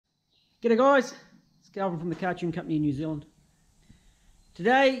G'day guys, it's Calvin from the Cartoon Company in New Zealand.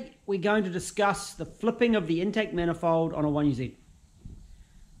 Today we're going to discuss the flipping of the intake manifold on a 1uz-fe.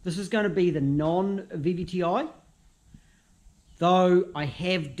 This is going to be the non-VVTi, though I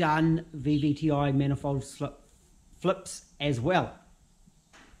have done VVTi manifold flips as well.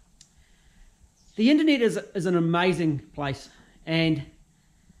 The internet is an amazing place, and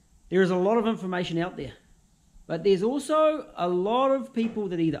there is a lot of information out there. But there's also a lot of people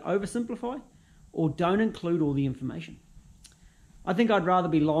that either oversimplify or don't include all the information. I think I'd rather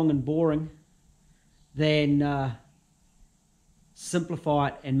be long and boring than simplify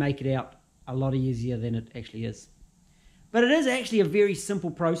it and make it out a lot easier than it actually is. But it is actually a very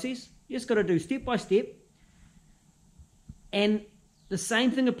simple process. You just got to do step by step. And the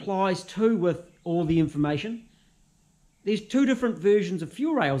same thing applies too with all the information. There's two different versions of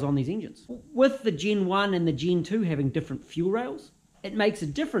fuel rails on these engines. With the Gen 1 and the Gen 2 having different fuel rails, it makes a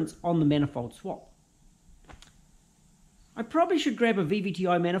difference on the manifold swap. I probably should grab a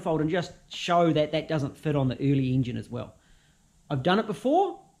VVTi manifold and just show that that doesn't fit on the early engine as well. I've done it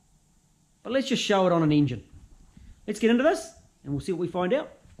before, but let's just show it on an engine. Let's get into this and we'll see what we find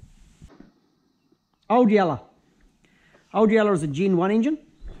out. Old Yeller. Old Yeller is a Gen 1 engine.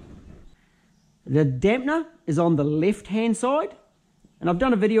 The dampener is on the left hand side, and I've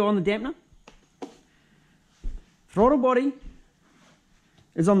done a video on the dampener. Throttle body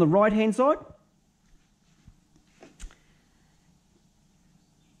is on the right hand side.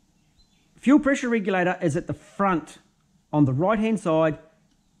 Fuel pressure regulator is at the front on the right hand side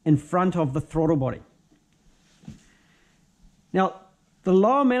in front of the throttle body. Now the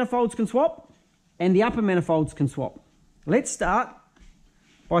lower manifolds can swap and the upper manifolds can swap. Let's start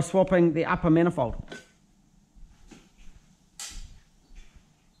by swapping the upper manifold.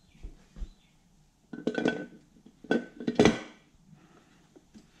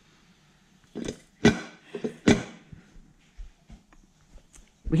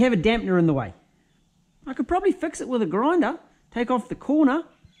 We have a dampener in the way. I could probably fix it with a grinder, take off the corner.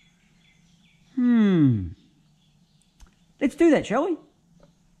 Let's do that, shall we?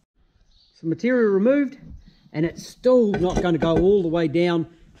 Some material removed, and it's still not going to go all the way down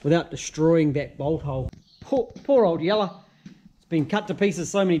without destroying that bolt hole. Poor old Yeller. It's been cut to pieces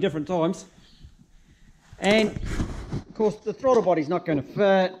so many different times. And of course the throttle body's not going to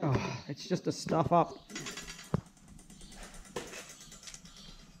fit. Oh, it's just a stuff up.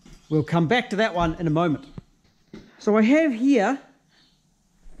 We'll come back to that one in a moment. So I have here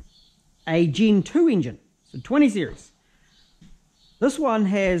a Gen 2 engine, so 20 series. This one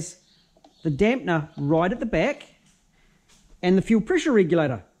has the dampener right at the back and the fuel pressure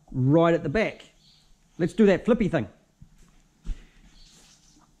regulator right at the back. Let's do that flippy thing.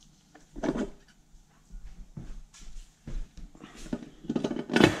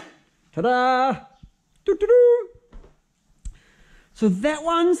 Ta-da! Doo-doo-doo! So that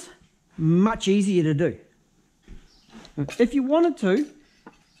one's much easier to do. If you wanted to,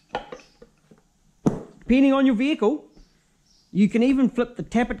 depending on your vehicle, you can even flip the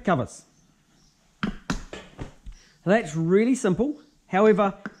tappet covers. That's really simple.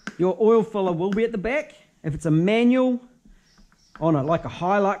 However, your oil filler will be at the back. If it's a manual on like a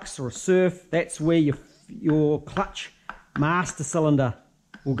Hilux or a Surf, that's where your clutch master cylinder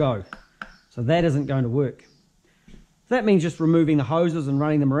will go. So that isn't going to work. So that means just removing the hoses and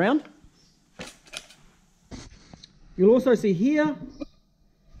running them around. You'll also see here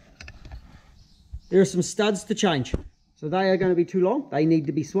there are some studs to change. So they are going to be too long. They need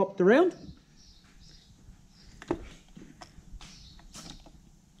to be swapped around.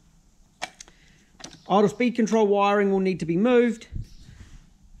 Idle speed control wiring will need to be moved.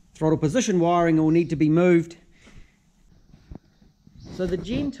 Throttle position wiring will need to be moved. So the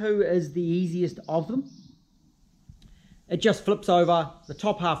Gen 2 is the easiest of them. It just flips over, the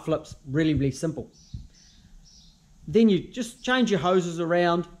top half flips, really, really simple. Then you just change your hoses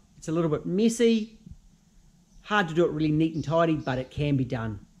around. It's a little bit messy. Hard to do it really neat and tidy, but it can be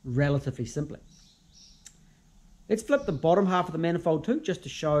done relatively simply. Let's flip the bottom half of the manifold too, just to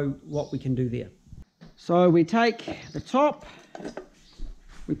show what we can do there. So we take the top,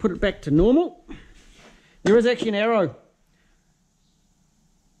 we put it back to normal. There is actually an arrow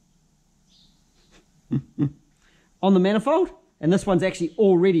on the manifold, and this one's actually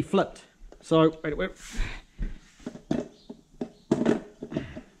already flipped. So wait.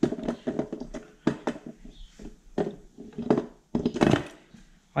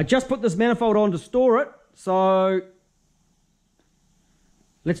 I just put this manifold on to store it, so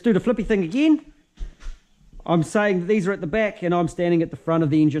let's do the flippy thing again. I'm saying that these are at the back and I'm standing at the front of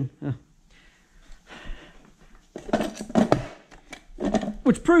the engine.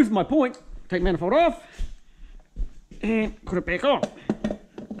 which proves my point. Take manifold off and put it back on.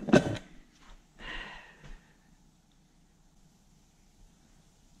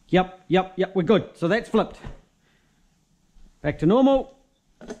 Yep, we're good. So that's flipped. Back to normal.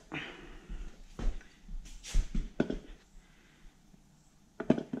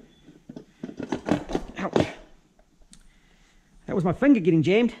 Ouch. That was my finger getting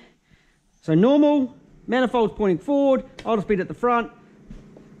jammed. So normal, manifold's pointing forward, idle speed at the front,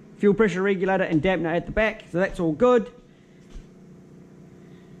 fuel pressure regulator and dampener at the back, so that's all good.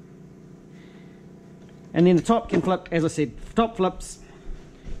 And then the top can flip, as I said, top flips.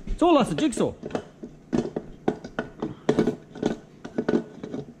 It's all like a jigsaw.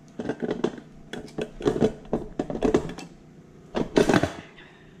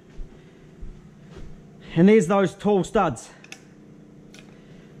 And there's those tall studs.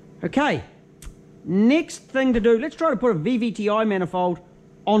 Okay, next thing to do, let's try to put a VVTi manifold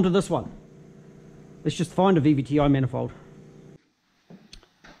onto this one. Let's just find a VVTi manifold.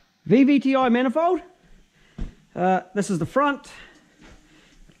 VVTi manifold. This is the front.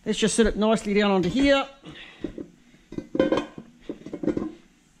 Let's just sit it nicely down onto here.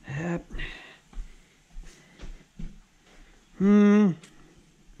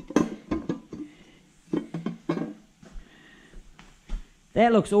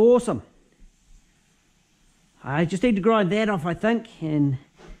 That looks awesome. I just need to grind that off, I think, and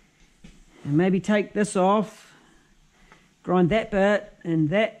maybe take this off, grind that bit and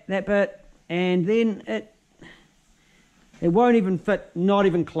that bit, and then it won't even fit, not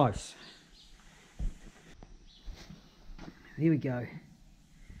even close. There we go.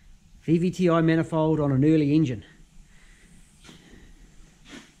 VVTi manifold on an early engine.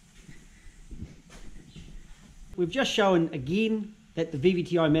 We've just shown again that the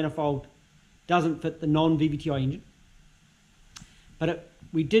VVTi manifold doesn't fit the non-VVTi engine. But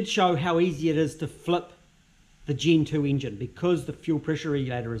we did show how easy it is to flip the Gen 2 engine because the fuel pressure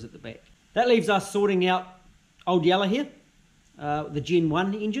regulator is at the back. That leaves us sorting out old yellow here, the Gen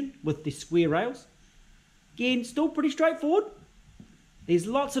 1 engine with the square rails. Again, still pretty straightforward. There's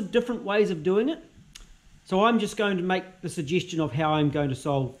lots of different ways of doing it. So I'm just going to make the suggestion of how I'm going to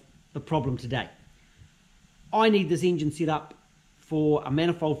solve the problem today. I need this engine set up for a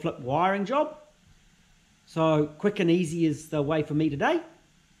manifold flip wiring job. So quick and easy is the way for me today.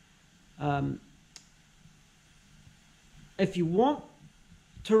 If you want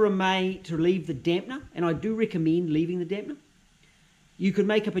to leave the dampener, and I do recommend leaving the dampener, you could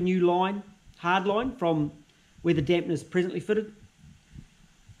make up a new line, hard line, from where the dampener is presently fitted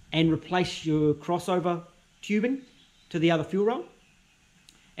and replace your crossover tubing to the other fuel rail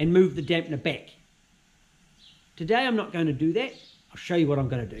and move the dampener back. Today I'm not going to do that. I'll show you what I'm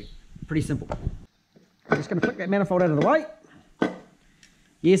going to do. Pretty simple. I'm just going to flick that manifold out of the way.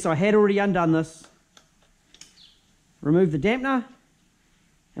 Yes, I had already undone this. Remove the dampener.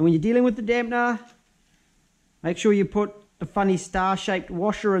 And when you're dealing with the dampener, make sure you put the funny star-shaped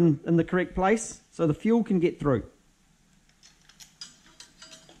washer in the correct place so the fuel can get through.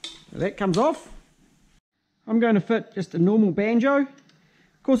 So that comes off. I'm going to fit just a normal banjo.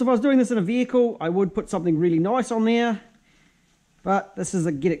 Of course, if I was doing this in a vehicle, I would put something really nice on there. But this is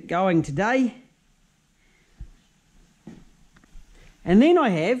a get it going today. And then I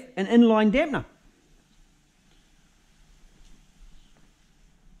have an inline dampener.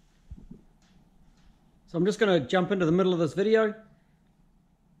 So I'm just going to jump into the middle of this video.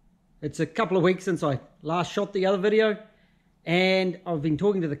 It's a couple of weeks since I last shot the other video, and I've been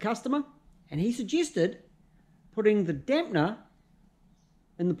talking to the customer, and he suggested putting the dampener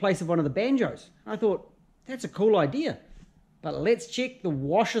in the place of one of the banjos. I thought, that's a cool idea, but let's check the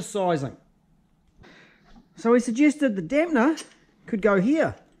washer sizing. So he suggested the dampener could go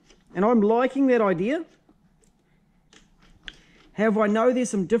here, and I'm liking that idea. However, I know there's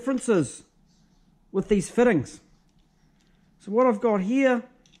some differences with these fittings. So what I've got here,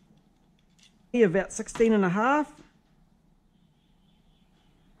 about 16.5.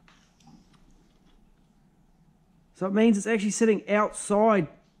 So it means it's actually sitting outside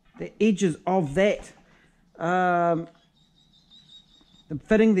the edges of that the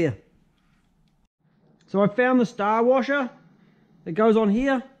fitting there. So I found the star washer that goes on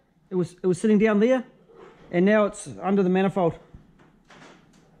here. It was sitting down there, and now it's under the manifold.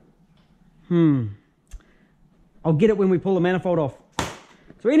 I'll get it when we pull the manifold off.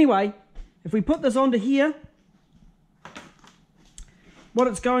 So anyway, if we put this onto here, what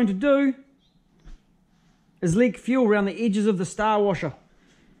it's going to do is leak fuel around the edges of the star washer,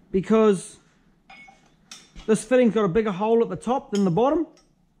 because this fitting's got a bigger hole at the top than the bottom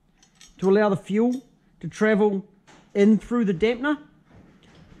to allow the fuel to travel in through the dampener.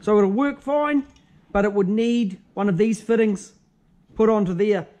 So it'll work fine, but it would need one of these fittings put onto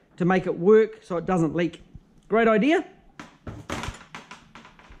there to make it work so it doesn't leak. Great idea,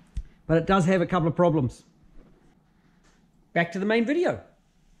 but it does have a couple of problems. Back to the main video.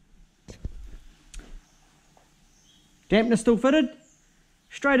 Dampener still fitted,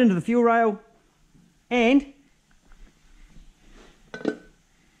 straight into the fuel rail, and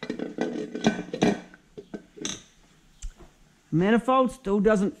manifold still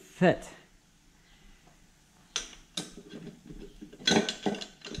doesn't fit.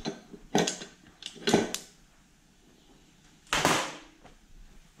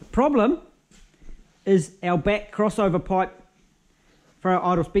 The problem is our back crossover pipe for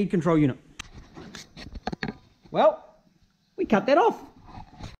our idle speed control unit. Well, we cut that off.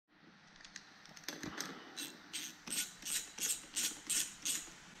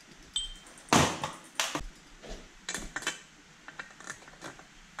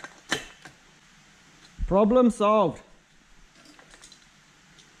 Problem solved.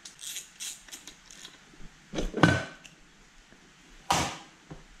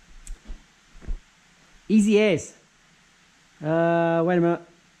 Easy as. Wait a minute.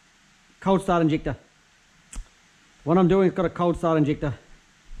 Cold start injector. What I'm doing is got a cold start injector.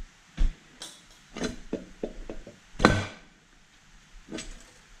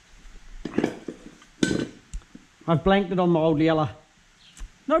 I've blanked it on my old Liella.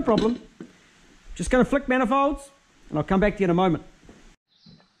 No problem. Just going to flick manifolds and I'll come back to you in a moment.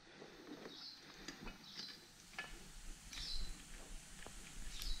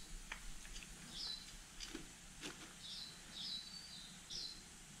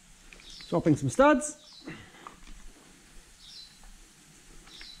 Swapping some studs.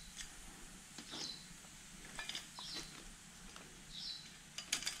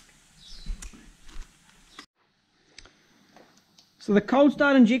 So the cold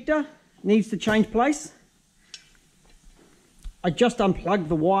start injector needs to change place. I just unplugged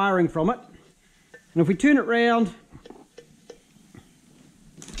the wiring from it, and if we turn it round,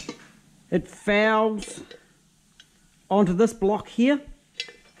 it fouls onto this block here.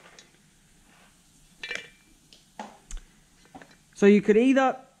 So you could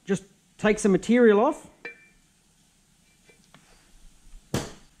either just take some material off,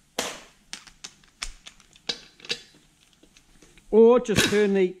 or just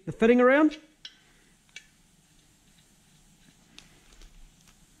turn the fitting around.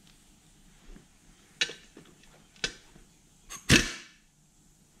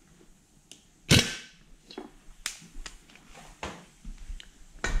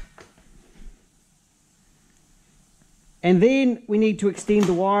 And then we need to extend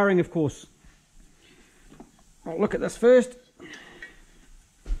the wiring, of course. I'll look at this first.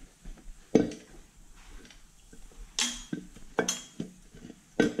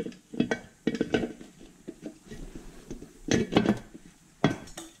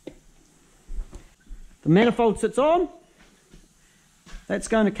 The manifold sits on. That's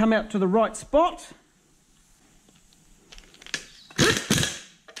going to come out to the right spot.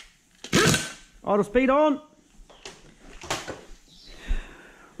 Idle speed on.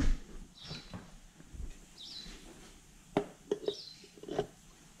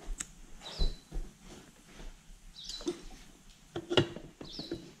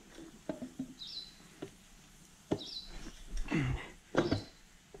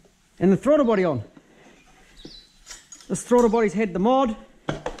 And the throttle body on. This throttle body's had the mod,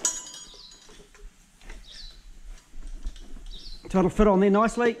 so it'll fit on there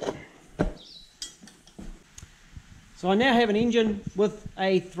nicely. So I now have an engine with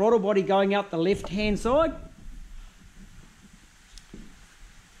a throttle body going out the left hand side.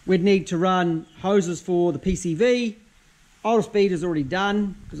 We'd need to run hoses for the PCV. Idle speed is already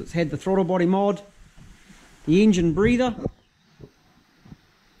done because it's had the throttle body mod. The engine breather,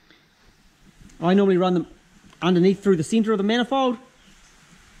 I normally run them underneath through the center of the manifold.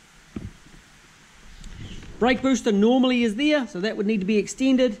 Brake booster normally is there, so that would need to be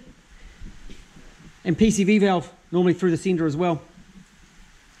extended. And PCV valve normally through the center as well.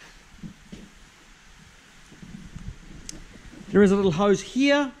 There is a little hose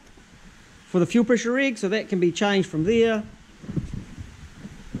here for the fuel pressure reg, so that can be changed from there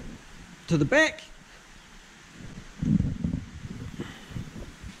to the back.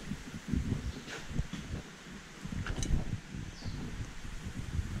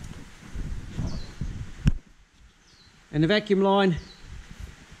 And the vacuum line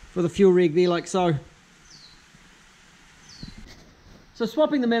for the fuel reg there, like so. So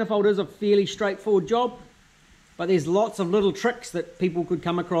swapping the manifold is a fairly straightforward job, but there's lots of little tricks that people could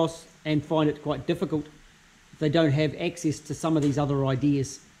come across and find it quite difficult if they don't have access to some of these other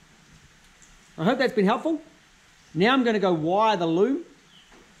ideas. I hope that's been helpful. Now I'm going to go wire the loom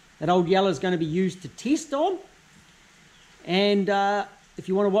that old Yeller is going to be used to test on. And if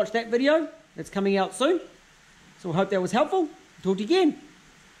you want to watch that video, that's coming out soon. So I hope that was helpful. Talk to you again.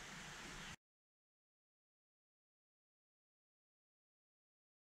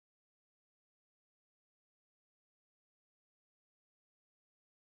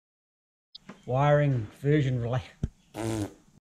 Wiring version related.